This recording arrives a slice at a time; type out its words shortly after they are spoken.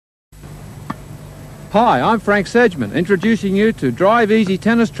Hi, I'm Frank Sedgman, introducing you to Drive Easy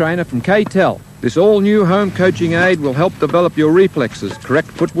Tennis Trainer from K-Tel. This all-new home coaching aid will help develop your reflexes, correct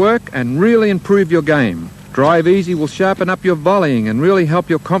footwork, and really improve your game. Drive Easy will sharpen up your volleying and really help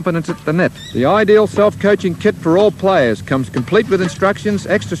your confidence at the net. The ideal self-coaching kit for all players comes complete with instructions,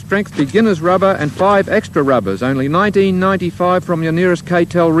 extra strength beginner's rubber, and 5 extra rubbers, only $19.95 from your nearest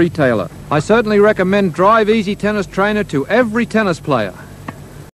K-Tel retailer. I certainly recommend Drive Easy Tennis Trainer to every tennis player.